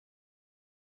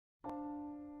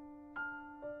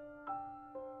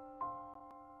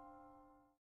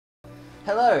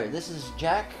Hello, this is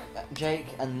Jack, Jake,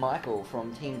 and Michael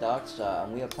from Team Darkstar,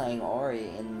 and we are playing Ori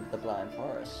in the Blind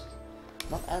Forest.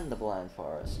 Not and the Blind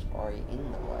Forest, Ori in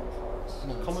the Blind Forest.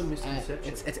 No, common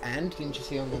misconception. It's and, didn't you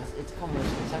see on the... It's common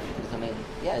misconception, because, I mean,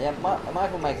 yeah,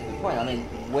 Michael makes a good point. I mean,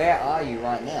 where are you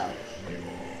right now?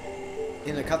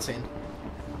 In the cutscene.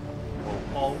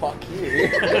 Oh, fuck you.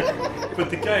 But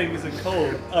the game isn't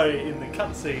called Ori in the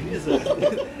cutscene, is it?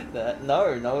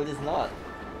 No, it is not.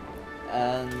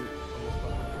 And...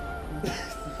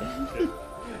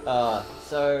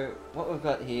 so what we've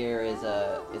got here is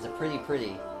a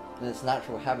pretty in its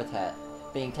natural habitat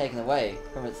being taken away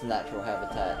from its natural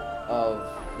habitat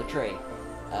of the tree,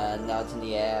 and now it's in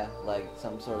the air like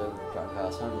some sort of drunk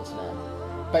ass homeless man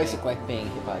Basically. being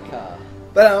hit by a car.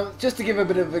 But just to give a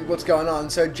bit of what's going on,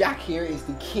 so Jack here is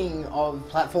the king of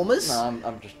platformers. No,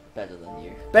 I'm just better than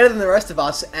you. Better than the rest of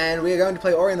us, and we are going to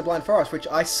play Ori in the Blind Forest, which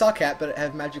I suck at, but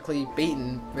have magically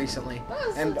beaten recently. No,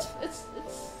 it's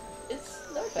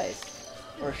no face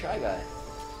or a shy guy.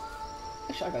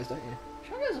 Shy guys, don't you?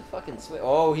 Shy guy's a fucking sweet.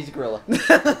 Oh, he's a gorilla.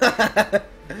 I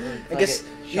guess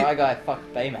Shy guy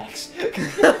fucked Baymax.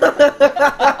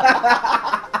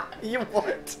 You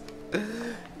what?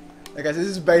 Okay, so this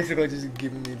is basically just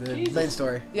giving me the Jesus. main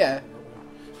story. Yeah.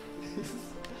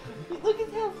 Look at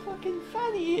how fucking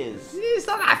fat he is. He's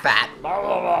not that fat.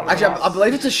 Actually, I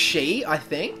believe it's a she, I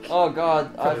think. Oh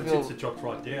god, I Probably feel. tips have dropped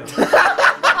right down.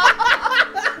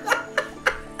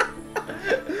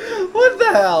 What the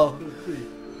hell?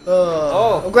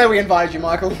 Oh. I'm glad we invited you,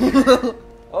 Michael.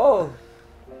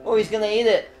 Oh, he's gonna eat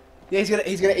it. Yeah,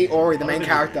 he's gonna eat Ori, the main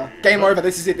character. Game over.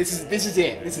 This is it. This is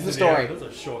it. This is the story. That's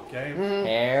a short game.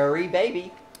 Hairy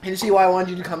baby. Can you see why I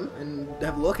wanted you to come and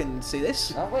have a look and see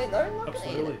this? Oh wait, no, I'm not gonna eat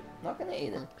Absolutely. it. Not gonna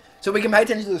eat it. So we can pay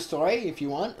attention to the story if you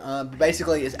want. But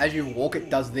basically, as you walk, it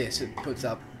does this. It puts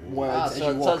up words as you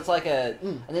So walk. it's like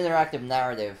an interactive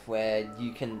narrative where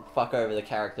you can fuck over the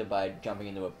character by jumping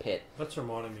into a pit. That's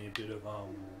reminding me a bit of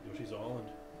Yoshi's Island.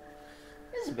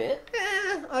 It's a bit.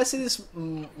 I see this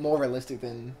more realistic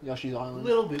than Yoshi's A Island.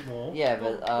 little bit more. Yeah,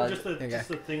 but, just the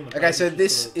thing. In the Okay, so page,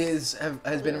 this just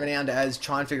has been renowned as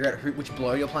try and figure out which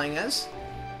blur you're playing as.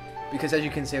 Because as you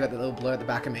can see, I've got the little blur at the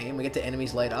back of me, and we get to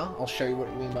enemies later. I'll show you what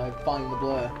I mean by finding the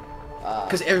blur.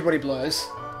 Because everybody blurs.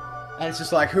 And it's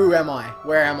just like, who am I?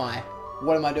 Where am I?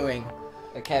 What am I doing?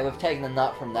 Okay, we've taken the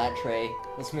nut from that tree.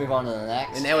 Let's move on to the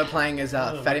next. And now we're playing as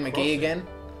Fatty McGee again.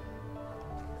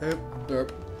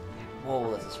 Burp.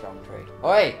 Whoa, that's a strong tree.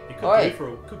 Oi! You Oi!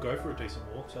 could go for a decent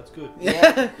walk, so that's good.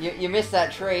 Yeah, you missed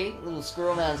that tree. Little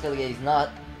squirrel man's gotta get his nut.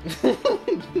 I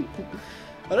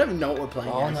don't even know what we're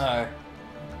playing Oh as. no.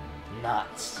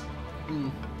 Nuts.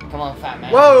 Come on, fat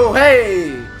man. Whoa,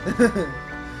 hey!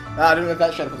 I don't know if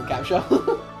that showed up in the capture.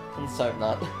 Soap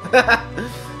nut.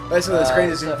 Basically, the screen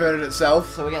has so- inverted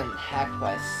itself. So we're getting hacked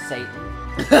by Satan.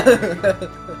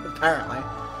 Apparently.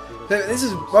 So this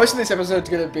is most of this episode's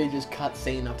gonna be just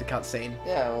cutscene after cutscene.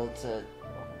 Yeah, well, it's a...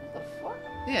 What the fuck?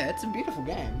 Yeah, it's a beautiful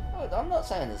game. Oh, I'm not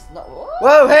saying this. What?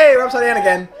 Whoa, hey, we're upside down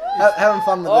again. Having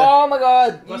fun with Oh my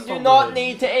god, you Let's do not not do it.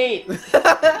 need to eat.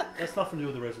 That's nothing to do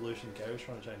with the resolution Gary was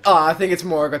trying to change. Oh, I think it's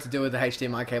more got to do with the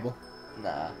HDMI cable.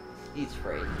 Nah, he's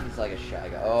free. He's like a shy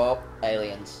guy. Oh,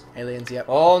 aliens. Aliens, yep.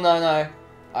 Oh, no.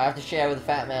 I have to share with the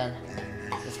fat man.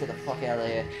 Let's get the fuck out of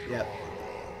here. Yep.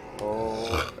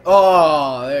 Oh,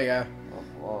 Oh, there you go.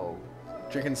 whoa.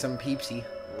 Drinking some Peepsy.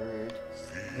 Rude.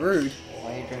 Rude.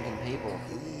 Why are you drinking people?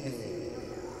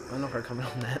 I'm not gonna comment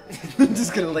on that. I'm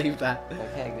just gonna leave that.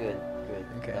 Okay, good.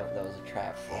 Okay. That was a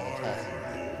trap. Fantastic.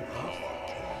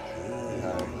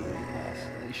 No, you didn't pass.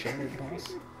 Are you sure we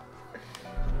pass?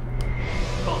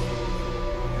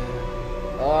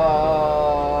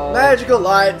 Oh. Magical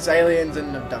lights, aliens,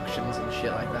 and abductions and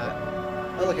shit like that.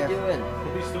 Oh, look What are you out. doing?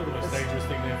 Probably still the most dangerous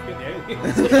thing there. Forget the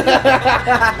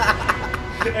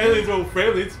aliens. Aliens are all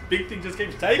friendly. This big thing just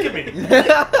keeps taking me.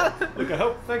 Look, I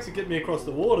hope. Thanks for getting me across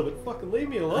the water, but fucking leave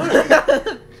me alone.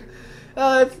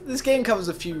 This game covers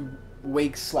a few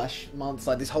weeks / months.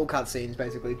 Like this whole cutscene is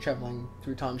basically traveling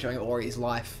through time, showing Ori's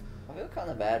life. I feel kind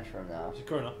of bad for him now. She's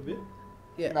grown up a bit.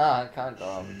 Yeah. Nah, I can't go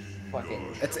on.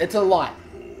 Fucking It's a light.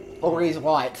 Ori's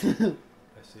light. I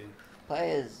see.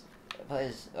 players.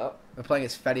 Oh, We're playing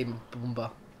as Fatty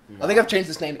Boomba. no. I think I've changed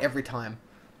this name every time.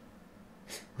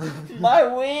 My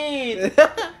weed.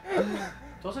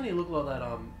 Doesn't he look like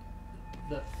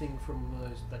that thing from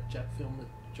that Jap film that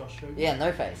Josh showed you? Yeah,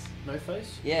 no face. No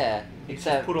face. Yeah, He's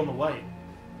except. just put on the weight.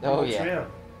 Oh Walks yeah.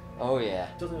 around. Oh yeah.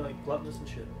 Doesn't he like gluttonous and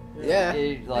shit? Yeah,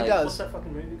 He, he like, does. What's that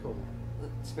fucking movie called?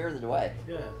 Spirited Away.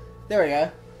 Yeah. There we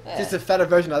go. Yeah. Just a fatter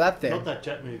version of that there. Not that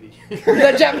Jap movie.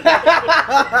 That Jap-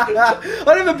 I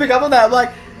didn't even pick up on that. I'm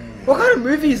like, What kind of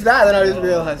movie is that? Then I just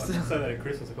realised. I say that at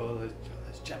Christmas. I call it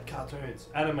those Jap cartoons.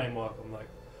 Anime, Mike. I'm like,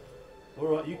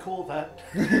 alright, you call that.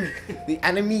 The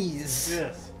enemies.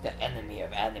 Yes. The enemy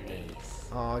of enemies.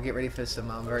 Oh, get ready for some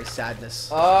very sadness.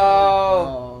 Oh,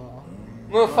 Oh.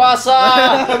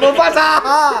 Mufasa!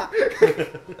 Mufasa!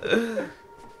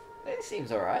 It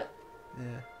seems alright.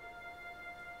 Yeah.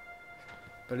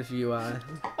 But if you I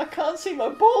can't see my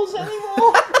balls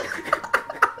anymore.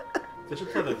 They should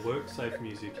play that work safe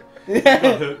music. yeah.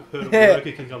 Heard of Yeah. work,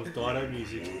 here comes Dino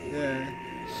music. Yeah.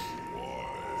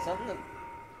 Something that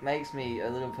makes me a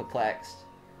little perplexed.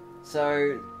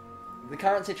 So, the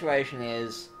current situation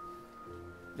is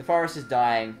the forest is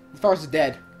dying. The forest is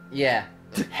dead. Yeah.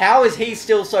 How is he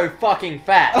still so fucking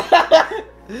fat?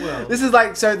 Well, This is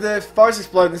like, so the forest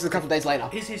exploded, this is a couple of days later.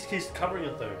 he's covering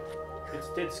it though. It's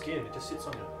dead skin. It just sits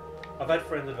on you. I've had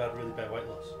friends that have had really bad weight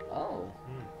loss. Oh.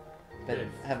 Mm. But Yeah.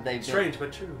 have they been... Strange,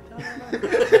 but true.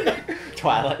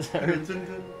 Twilight Zone.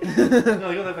 No,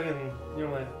 they got that fucking, you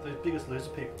know, like the Biggest Loser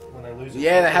people when they lose it.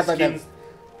 Yeah, they have their like that- skins.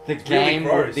 The It's really game...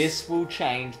 gross. This will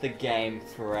change the game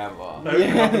forever. They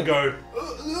open up and go.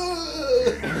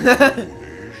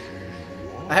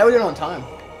 How are we doing on time?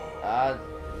 Well...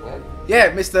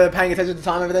 Yeah, Mr. Paying attention to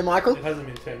time over there, Michael. It hasn't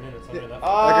been 10 minutes. I mean that.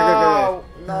 Oh,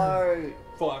 no.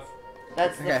 5.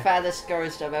 That's the Okay. fattest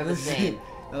ghost I've ever seen.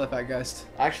 Another fat ghost.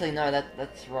 Actually, no,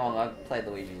 that's wrong. I've played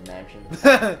Luigi's Mansion.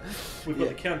 We've got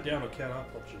the count down or count up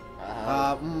option.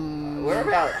 We're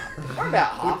about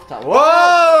half time.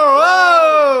 Whoa!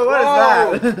 Whoa!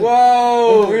 What is that?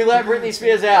 Whoa! Who let Britney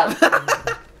Spears out?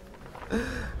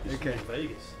 Okay. In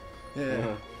Vegas.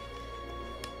 Yeah.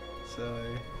 So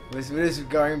we're just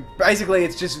going. Basically,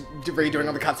 it's just redoing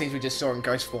all the cutscenes we just saw in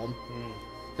ghost form. Mm.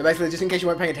 So basically, just in case you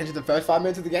weren't paying attention to the first 5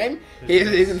 minutes of the game,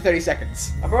 here's in 30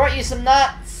 seconds. I brought you some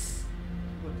nuts.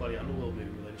 What a bloody Underworld movie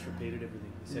where they just repeated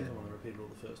everything. The second one, they repeated all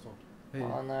the first one.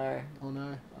 Oh no! Oh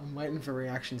no! I'm waiting for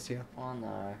reactions here. Oh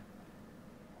no!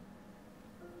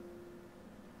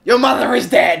 Your mother is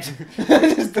dead.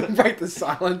 Just to break the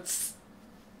silence.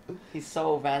 His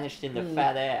soul vanished into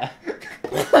fat air.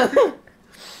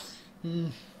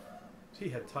 He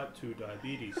had type 2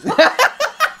 diabetes.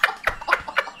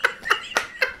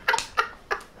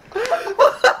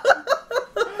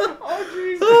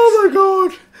 Oh my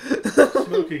god!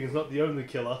 Smoking is not the only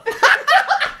killer.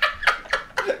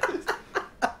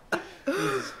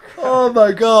 Oh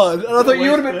my god! And I thought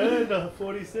you would have been. been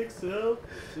 46. Oh,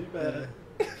 too bad.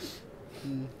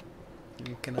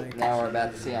 Can I? Now we're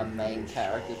about to see our main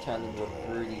character turn into a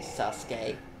broody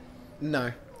Sasuke.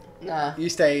 No. Nah. You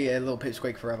stay a little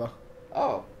pipsqueak forever.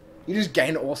 Oh. You just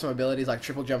gain awesome abilities like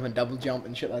triple jump and double jump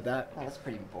and shit like that. Oh, that's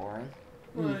pretty boring.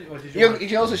 Well, did You, want- you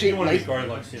can also you shoot want to be laser. grown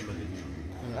like Simba, didn't you?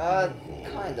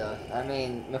 Kinda. I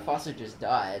mean, Mufasa just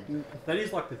died. That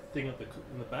is like the thing at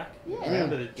in the back. Yeah.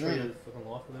 Remember the tree Mm. of fucking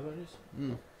life, whatever it is?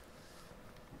 Mm.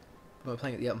 We're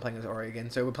playing. Yeah, I'm playing as Ori again.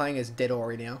 So we're playing as dead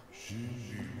Ori now,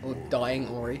 or dying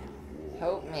Ori.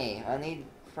 Help me. I need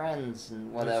friends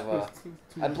and whatever.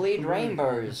 I bleed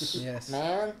rainbows. Yes.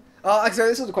 Man. Oh, so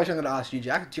this is the question I'm going to ask you,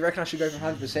 Jack. Do you reckon I should go for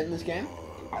 100% in this game,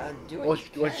 Do or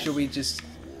it. should we just?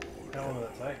 How long will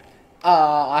that take?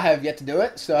 I have yet to do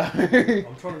it, so.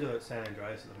 I'm trying to do that San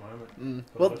Andreas at the moment.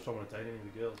 But Well, I just don't want to date any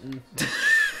of the girls. Mm.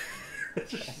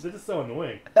 They're just so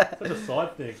annoying. Such a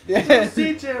side thing. Yeah.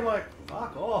 CJ, I'm like,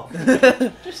 fuck off.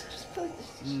 Just play.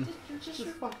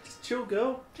 Just chill,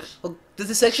 girl. well, there's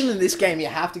a section in this game you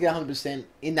have to get 100%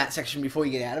 in that section before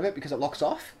you get out of it because it locks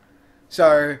off.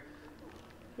 So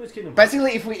Where's Kingdom?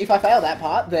 basically, if I fail that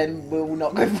part, then we'll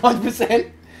not go for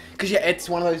 100%. Because yeah, it's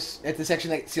one of those. It's a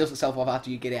section that seals itself off after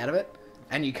you get out of it,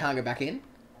 and you can't go back in.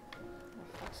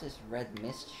 What's this red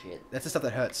mist shit? That's the stuff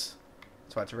that hurts.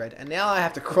 That's why it's red. And now I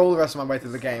have to crawl the rest of my way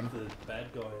through the game. The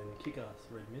bad guy in Kick-Ass,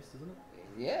 Red Mist, isn't it?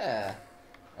 Yeah.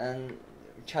 And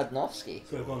Chudnovsky.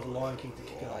 So everyone's Lion King to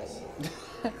Kick-Ass.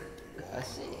 I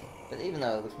see. But even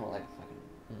though it looks more like a fucking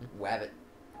wabbit.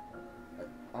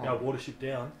 Oh. Now Watership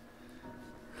Down.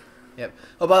 Yep.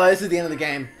 Oh, by the way, this is the end of the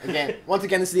game. Again, once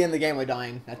again, this is the end of the game. We're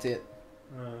dying. That's it.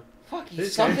 Fuck, you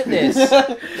This suck game- at this.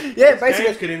 Yeah, Games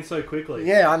basically. get in so quickly.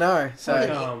 Yeah, I know. So, Like,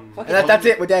 and fucking that's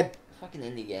it. We're dead. Fucking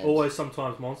indie games. Always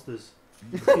sometimes monsters.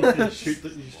 You just shoot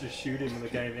him and the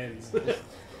game ends.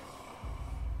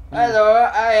 Hello,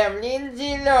 I am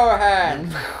Lindsay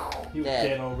Lohan. You're Dead.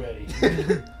 dead already.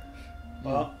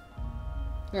 Well,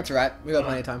 That's right. We got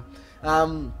plenty of time.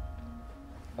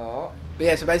 Oh. But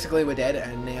yeah, so basically we're dead,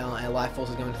 and now our life force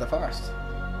is going to the forest.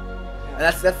 And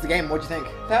that's the game. What'd you think?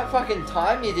 That fucking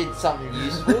time you did something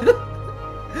useful.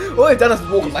 All we've done is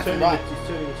walk he's left and turning, right. he's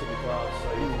turning into the grass, so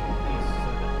he's so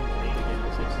that he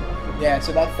can eat again. Yeah,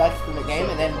 so that's the game,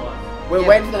 and then We're Yeah.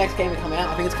 waiting for the next game to come out.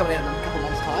 I think it's coming out in a couple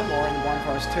months' time, or in Blind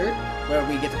Forest 2, where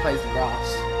we get to play as the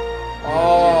grass.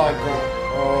 Oh, God.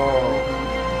 Oh.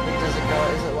 Does it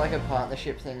go? Is it like a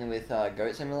partnership thing with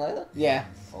Goat Simulator? Yeah,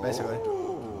 basically.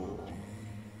 Oh.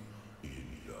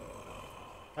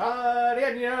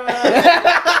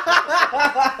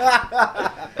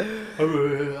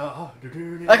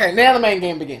 Okay, now the main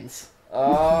game begins.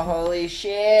 Oh, holy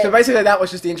shit! So basically, that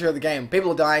was just the intro of the game.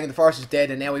 People are dying, the forest is dead,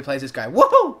 and now we play as this guy.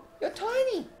 Woohoo! You're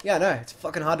tiny. Yeah, I know. It's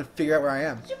fucking hard to figure out where I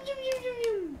am.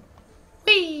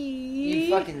 You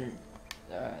fucking.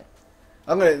 Alright.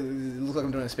 I'm gonna look like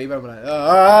I'm doing a speedrun, but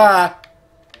ah!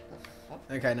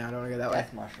 Okay, no, I don't want to go that way.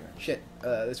 Death mushroom. Shit.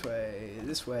 This way.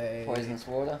 This way. Poisonous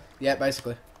water. Yeah,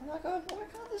 basically. Oh my god, why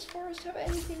can't this forest have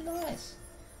anything nice?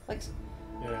 Like,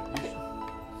 Yeah,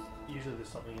 usually there's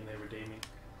something in there redeeming.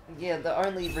 yeah, the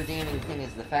only redeeming thing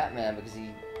is the fat man because he.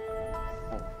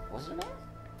 Oh, was it a man?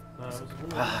 No, it was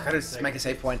I gotta make a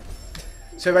save point.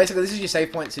 So basically, this is your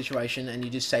save point situation, and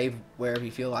you just save wherever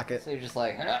you feel like it. So you're just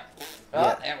like, oh,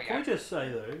 Yeah. there we Can we go. just say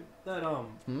though that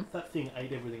Hmm? that thing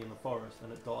ate everything in the forest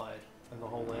and it died and the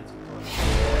whole landscape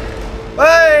died.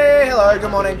 Hey, hello,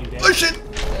 good morning. Oh shit!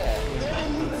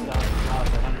 Everything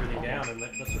down and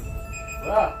that's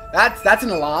it. That's an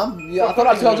alarm. Yeah, I thought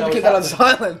I told you to keep that on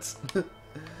silence. I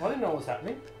didn't know what was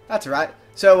happening. That's right.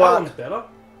 So That one's better.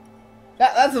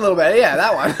 that's a little better. Yeah,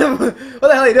 that one. What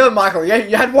the hell are you doing, Michael?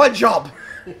 You had one job.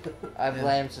 I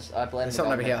blame There's the something over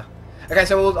government. here. Okay,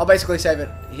 so I'll basically save it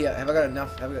here. Have I got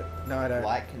enough? Have I got? No, I don't.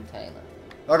 Light container.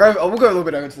 We'll go a little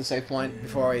bit over to the save point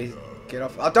before we get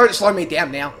off. Oh, don't slow me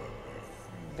down now.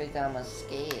 Big time I'm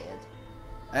scared.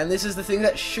 And this is the thing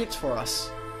that shoots for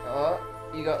us. Oh,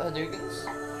 you got Hadoukens?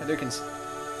 Hadoukens.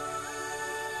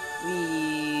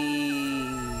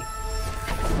 Whee.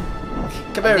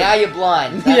 Kaboom. Now you're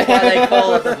blind. That's why they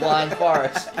call it the blind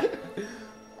forest.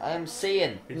 I'm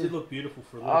seeing. It did look beautiful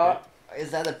for a little Oh,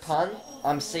 is that a pun?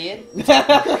 I'm seeing. Do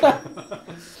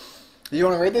you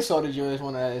want to read this, or did you just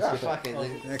want to Oh, skip fuck it?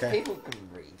 it. Okay. People can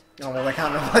read. Oh, well, they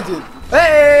can't know what I did.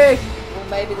 Hey! Well,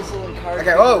 maybe this will encourage.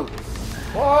 Okay, whoa!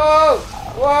 Whoa!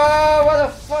 Whoa! What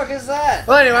the fuck is that?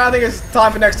 Well, anyway, I think it's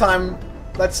time for next time.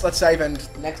 Let's save and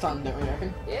next time, don't we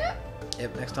reckon? Yeah.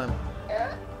 Yep, next time.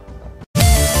 Yeah.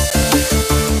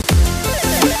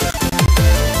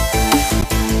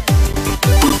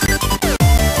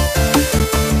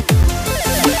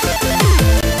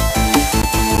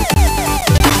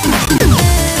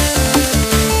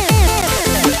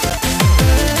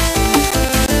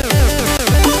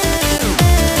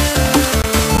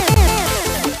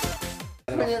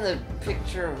 Put in a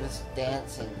picture of us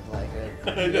dancing like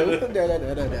a.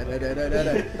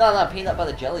 No, peanut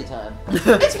butter jelly time.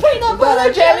 It's peanut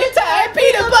butter jelly time!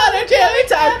 Peanut butter jelly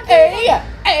time! Hey!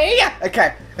 Hey!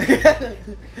 Okay.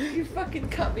 You fucking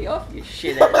cut me off, you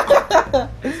shit.